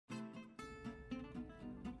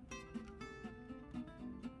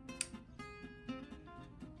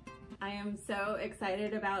I am so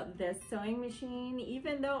excited about this sewing machine.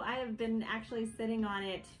 Even though I have been actually sitting on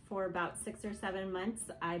it for about 6 or 7 months,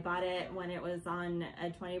 I bought it when it was on a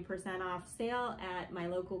 20% off sale at my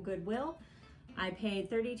local Goodwill. I paid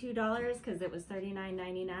 $32 because it was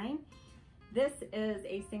 $39.99. This is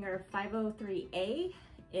a Singer 503A.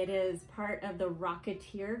 It is part of the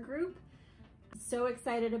Rocketeer group. So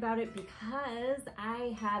excited about it because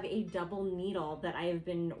I have a double needle that I have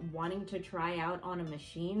been wanting to try out on a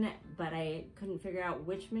machine, but I couldn't figure out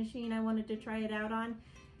which machine I wanted to try it out on.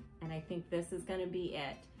 And I think this is gonna be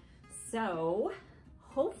it. So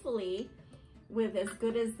hopefully, with as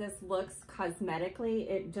good as this looks cosmetically,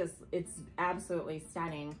 it's absolutely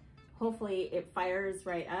stunning. Hopefully it fires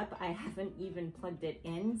right up. I haven't even plugged it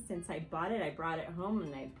in since I bought it. I brought it home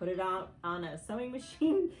and I put it out on a sewing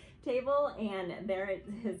machine table, and there it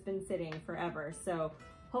has been sitting forever. So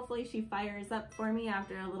hopefully she fires up for me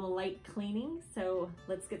after a little light cleaning. So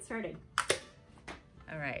let's get started.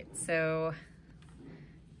 All right, so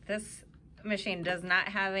this machine does not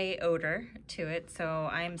have a odor to it, so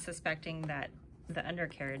I'm suspecting that the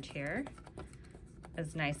undercarriage here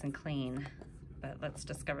is nice and clean. But let's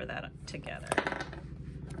discover that together.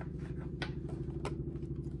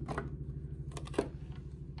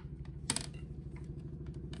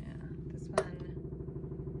 Yeah, this one,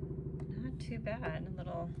 not too bad. A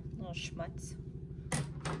little schmutz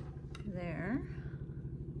there.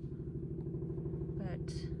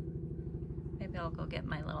 But maybe I'll go get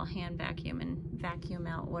my little hand vacuum and vacuum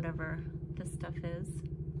out whatever this stuff is.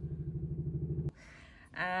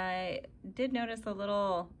 I did notice a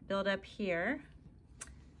little buildup here.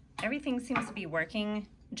 Everything seems to be working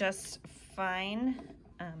just fine.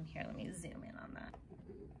 Here, let me zoom in on that.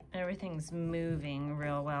 Everything's moving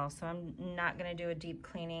real well, so I'm not gonna do a deep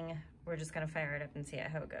cleaning. We're just gonna fire it up and see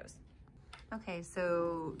how it goes. Okay,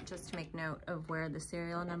 so just to make note of where the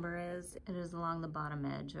serial number is, it is along the bottom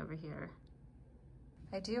edge over here.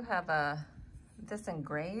 I do have this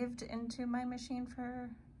engraved into my machine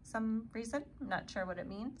for some reason. I'm not sure what it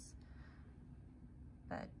means,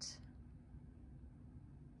 but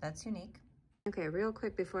that's unique. Okay, real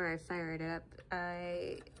quick before I fire it up,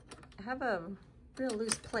 I have a real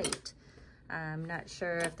loose plate. I'm not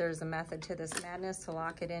sure if there's a method to this madness to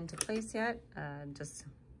lock it into place yet. Just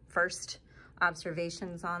first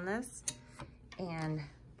observations on this. And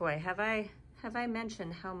boy, have I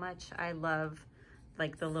mentioned how much I love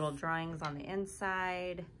like the little drawings on the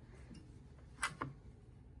inside,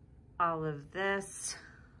 all of this,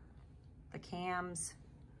 the cams,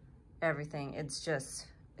 everything.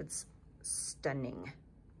 It's stunning.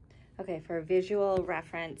 Okay, for a visual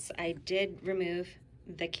reference, I did remove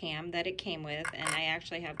the cam that it came with, and I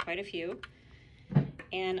actually have quite a few.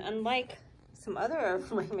 And unlike some other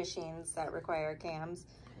of my machines that require cams,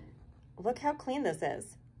 look how clean this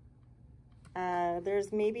is.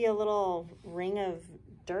 There's maybe a little ring of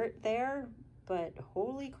dirt there, but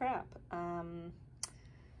holy crap.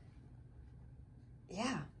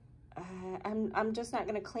 Yeah, I'm just not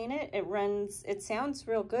gonna clean it. It sounds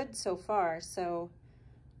real good so far, so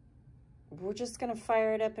we're just gonna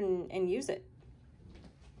fire it up and use it.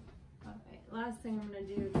 Okay, last thing I'm gonna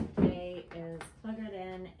do today is plug it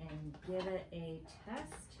in and give it a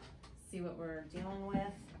test, see what we're dealing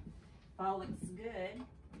with. All looks good.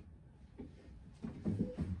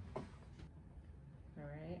 All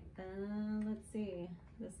right, let's see.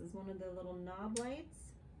 This is one of the little knob lights.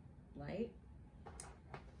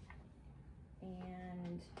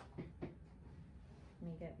 And let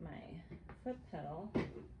me get my foot pedal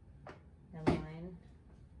and line.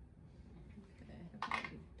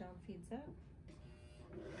 Okay, dog feeds up.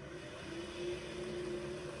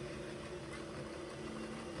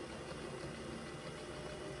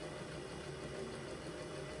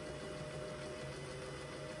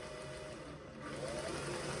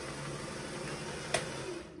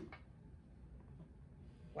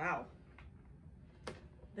 Wow.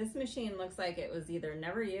 This machine looks like it was either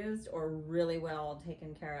never used or really well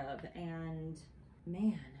taken care of, and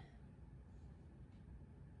man,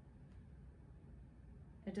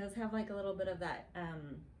 it does have like a little bit of that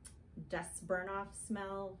dust burn off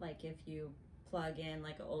smell, like if you plug in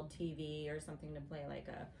like an old TV or something to play like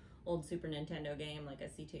a old Super Nintendo game, like a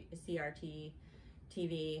CRT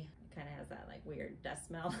TV. It kind of has that like weird dust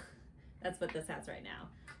smell. That's what this has right now.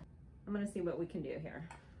 I'm gonna see what we can do here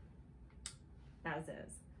as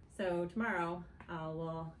is. So tomorrow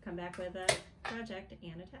we'll come back with a project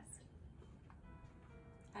and a test.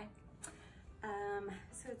 Hi.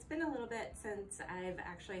 So it's been a little bit since I've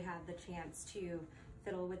actually had the chance to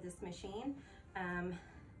fiddle with this machine.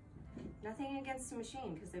 Nothing against the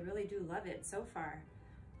machine because I really do love it so far,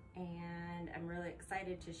 and I'm really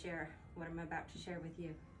excited to share what I'm about to share with you.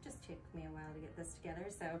 It just took me a while to get this together,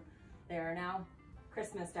 so there are now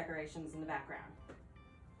Christmas decorations in the background.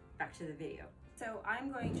 Back to the video. So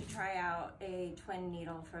I'm going to try out a twin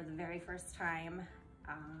needle for the very first time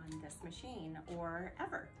on this machine, or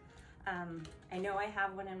ever. I know I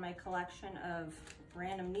have one in my collection of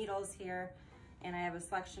random needles here, and I have a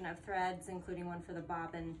selection of threads, including one for the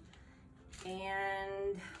bobbin,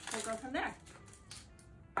 and we'll go from there.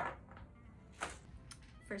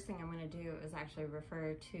 First thing I'm going to do is actually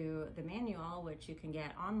refer to the manual, which you can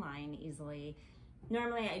get online easily.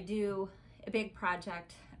 Normally I do a big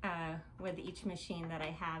project with each machine that I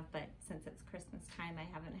have, but since it's Christmas time, I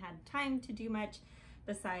haven't had time to do much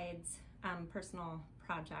besides personal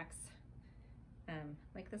projects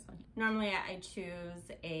like this one. Normally I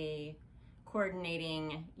choose a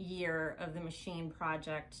coordinating year of the machine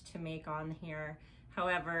project to make on here.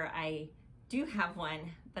 However, I do have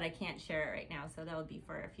one, but I can't share it right now, so that'll be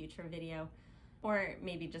for a future video, or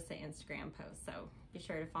maybe just an Instagram post. So be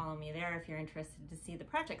sure to follow me there if you're interested to see the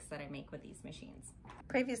projects that I make with these machines.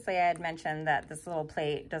 Previously, I had mentioned that this little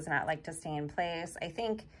plate does not like to stay in place. I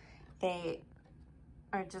think they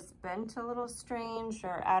are just bent a little strange,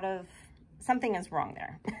 or out of, something is wrong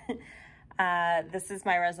there. This is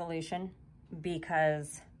my resolution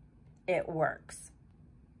because it works.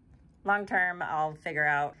 Long term, I'll figure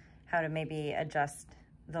out how to maybe adjust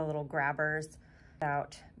the little grabbers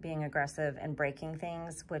without being aggressive and breaking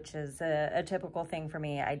things, which is a typical thing for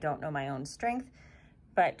me. I don't know my own strength,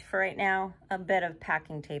 but for right now, a bit of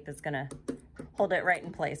packing tape is gonna hold it right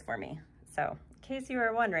in place for me. So in case you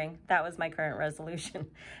were wondering, that was my current resolution.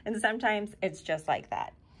 And sometimes it's just like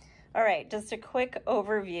that. All right, just a quick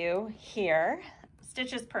overview here.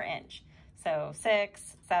 Stitches per inch. So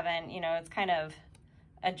 6, 7, you know, it's kind of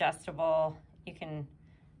adjustable. You can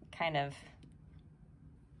kind of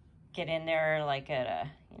get in there like at a,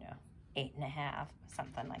 8.5,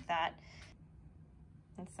 something like that.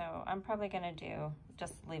 And so I'm probably gonna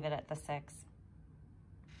just leave it at the 6.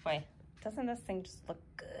 Boy, doesn't this thing just look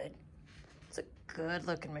good? It's a good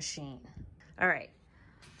looking machine. All right,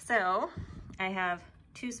 so I have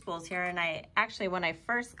 2 spools here, and I actually, when I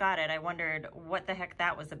first got it, I wondered what the heck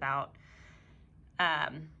that was about,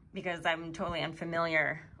 because I'm totally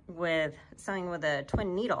unfamiliar with sewing with a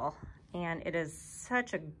twin needle, and it is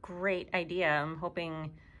such a great idea. I'm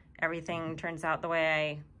hoping everything turns out the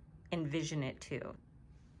way I envision it to.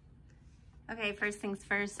 Okay, first things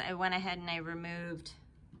first, I went ahead and I removed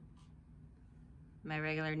my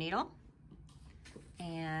regular needle,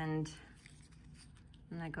 and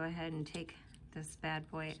I'm gonna go ahead and take this bad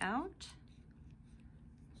boy out.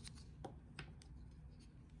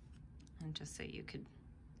 And just so you could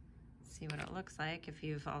see what it looks like, if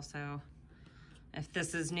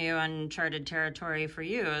this is new uncharted territory for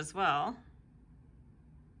you as well.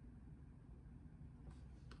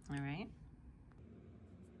 All right.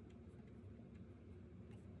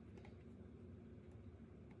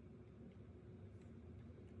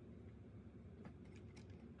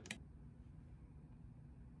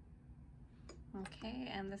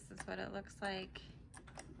 Okay, and this is what it looks like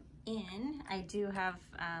in. I do have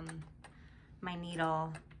my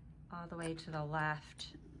needle all the way to the left.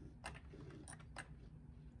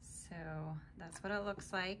 So that's what it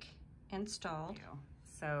looks like installed.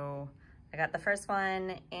 So I got the first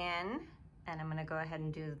one in, and I'm gonna go ahead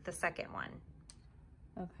and do the second one.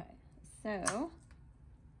 Okay, so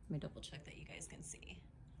let me double check that you guys can see.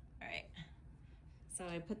 All right, so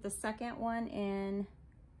I put the second one in,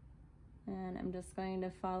 and I'm just going to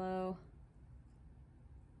follow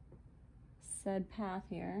said path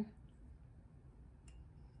here.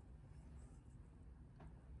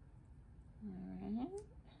 All right.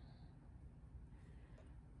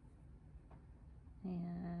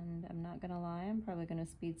 And I'm not gonna lie, I'm probably gonna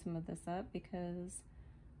speed some of this up because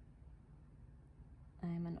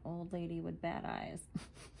I'm an old lady with bad eyes.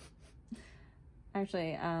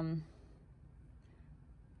 Actually, I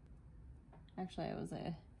was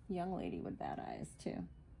a young lady with bad eyes too.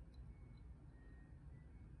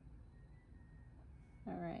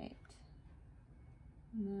 All right,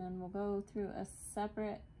 and then we'll go through a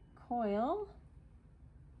separate coil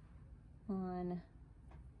on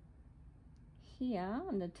here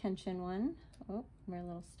on the tension one. Oh, we're a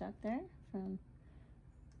little stuck there from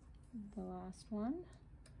the last one.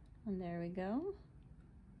 And there we go.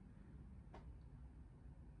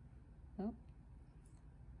 Oh.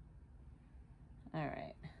 All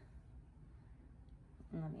right.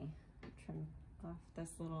 Let me trim off this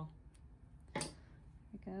little, there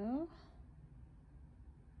we go.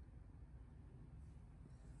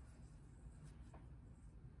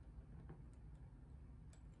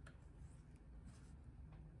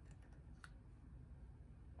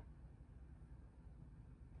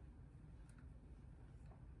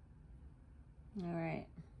 All right.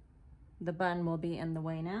 The bun will be in the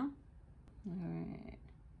way now. All right.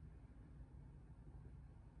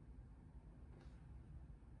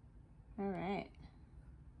 All right.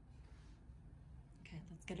 Okay,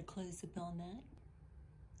 let's get a close-up on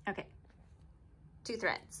that. Okay, 2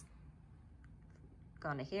 threads.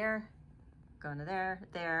 Going to here, going to there,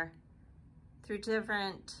 there, through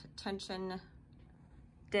different tension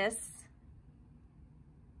discs,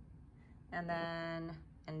 and then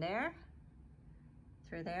in there,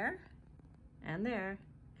 through there, and there,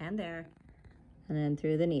 and there, and then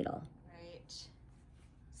through the needle. Right.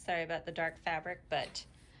 Sorry about the dark fabric, but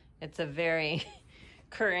it's a very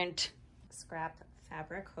current scrap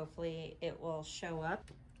fabric. Hopefully it will show up.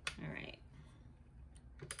 All right.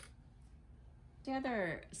 The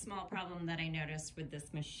other small problem that I noticed with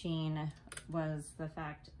this machine was the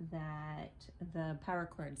fact that the power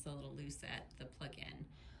cord's a little loose at the plug-in.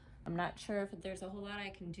 I'm not sure if there's a whole lot I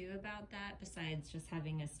can do about that besides just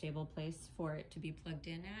having a stable place for it to be plugged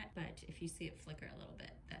in at, but if you see it flicker a little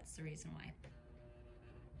bit, that's the reason why.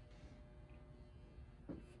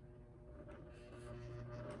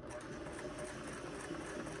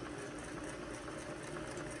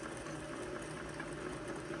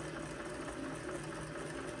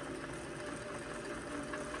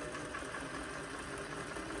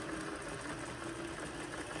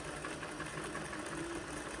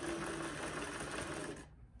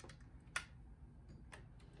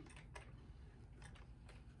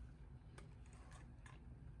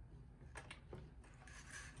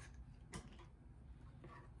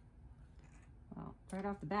 Right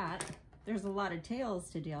off the bat, there's a lot of tails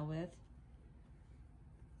to deal with,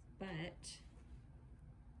 but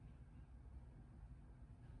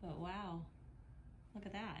wow, look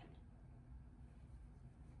at that.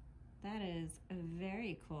 That is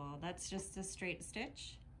very cool. That's just a straight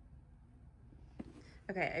stitch.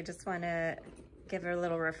 Okay, I just want to give a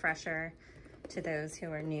little refresher to those who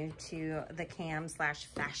are new to the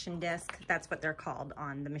cam/fashion disc. That's what they're called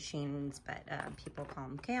on the machines, but people call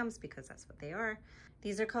them cams because that's what they are.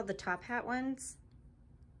 These are called the top hat ones.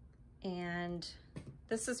 And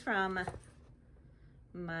this is from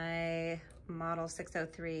my model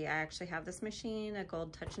 603. I actually have this machine, a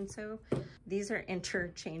gold touch and sew. These are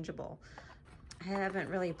interchangeable. I haven't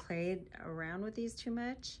really played around with these too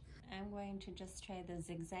much. I'm going to just try the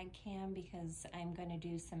zigzag cam because I'm going to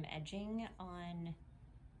do some edging on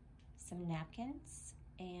some napkins,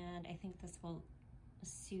 and I think this will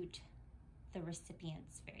suit the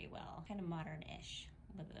recipients very well. Kind of modern-ish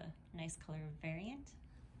with a nice color variant.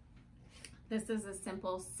 This is a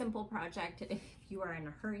simple project if you are in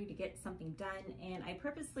a hurry to get something done, and I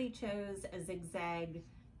purposely chose a zigzag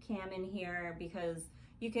cam in here because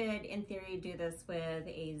you could, in theory, do this with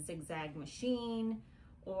a zigzag machine,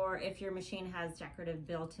 or if your machine has decorative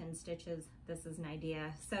built-in stitches, this is an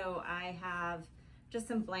idea. So I have just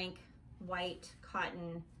some blank white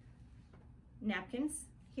cotton napkins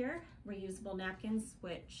here, reusable napkins,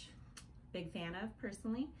 which big fan of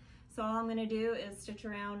personally. So all I'm gonna do is stitch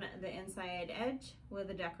around the inside edge with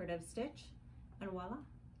a decorative stitch, and voila,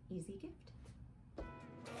 easy gift.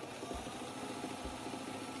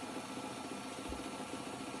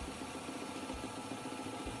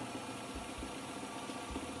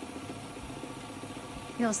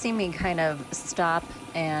 You'll see me kind of stop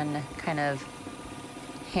and kind of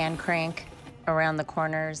hand crank around the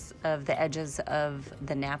corners of the edges of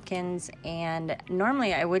the napkins, and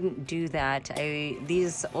normally I wouldn't do that.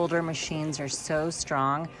 These older machines are so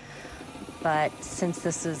strong, but since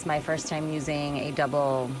this is my first time using a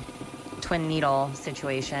double twin needle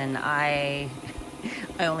situation, I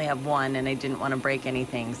only have one and I didn't want to break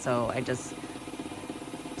anything, so I just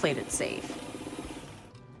played it safe.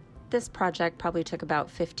 This project probably took about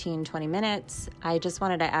 15-20 minutes. I just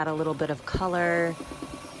wanted to add a little bit of color.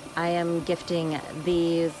 I am gifting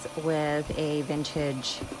these with a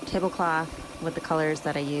vintage tablecloth with the colors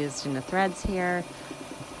that I used in the threads here,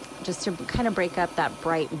 just to kind of break up that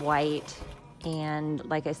bright white. And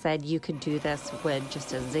like I said, you could do this with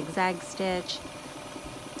just a zigzag stitch,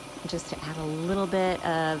 just to add a little bit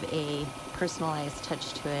of a personalized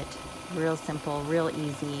touch to it. Real simple, real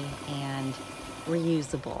easy, and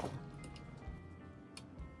reusable.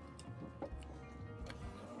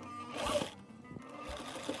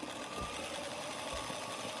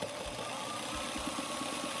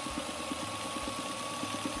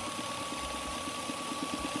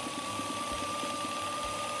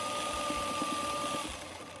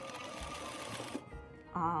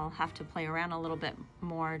 I'll have to play around a little bit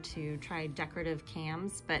more to try decorative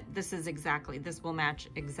cams, but this will match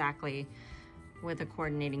exactly with a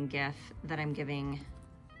coordinating GIF that I'm giving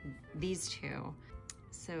these two.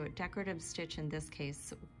 So decorative stitch in this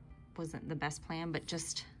case wasn't the best plan, but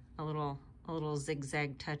just a little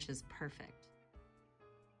zigzag touch is perfect.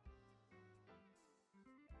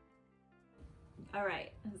 All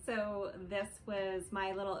right, so this was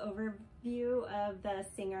my little overview of the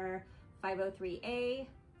Singer 503A,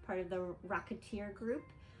 part of the Rocketeer group.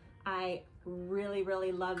 I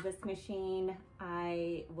really love this machine.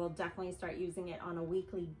 I will definitely start using it on a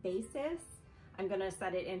weekly basis. I'm gonna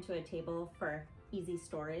set it into a table for easy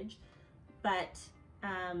storage, but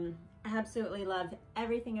absolutely love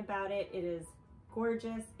everything about it. It is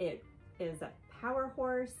gorgeous. It is a power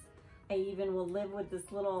horse. I even will live with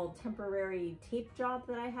this little temporary tape job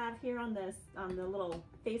that I have here on the little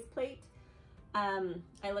faceplate.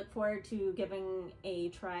 I look forward to giving a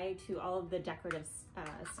try to all of the decorative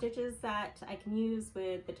stitches that I can use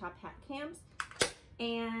with the top hat cams,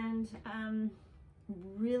 and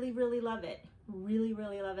really love it. Really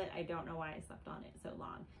love it. I don't know why I slept on it so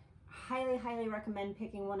long. Highly recommend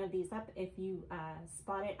picking one of these up if you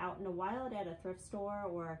spot it out in the wild at a thrift store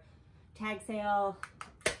or tag sale,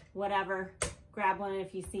 whatever. Grab one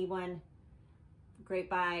if you see one. Great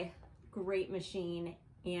buy, great machine,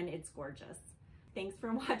 and it's gorgeous. Thanks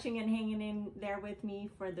for watching and hanging in there with me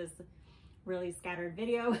for this really scattered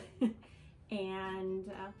video.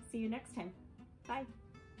 And see you next time. Bye.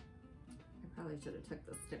 I probably should have took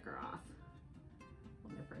the sticker off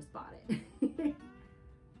when I first bought it.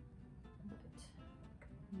 But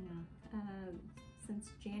yeah,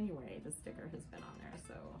 since January the sticker has been on there,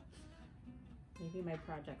 so maybe my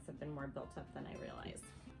projects have been more built up than I realized.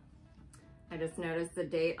 I just noticed the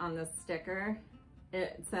date on the sticker.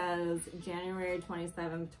 It says January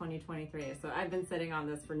 27th, 2023. So I've been sitting on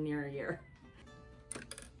this for near a year.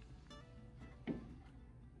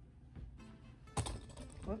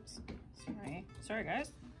 Whoops, sorry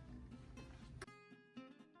guys.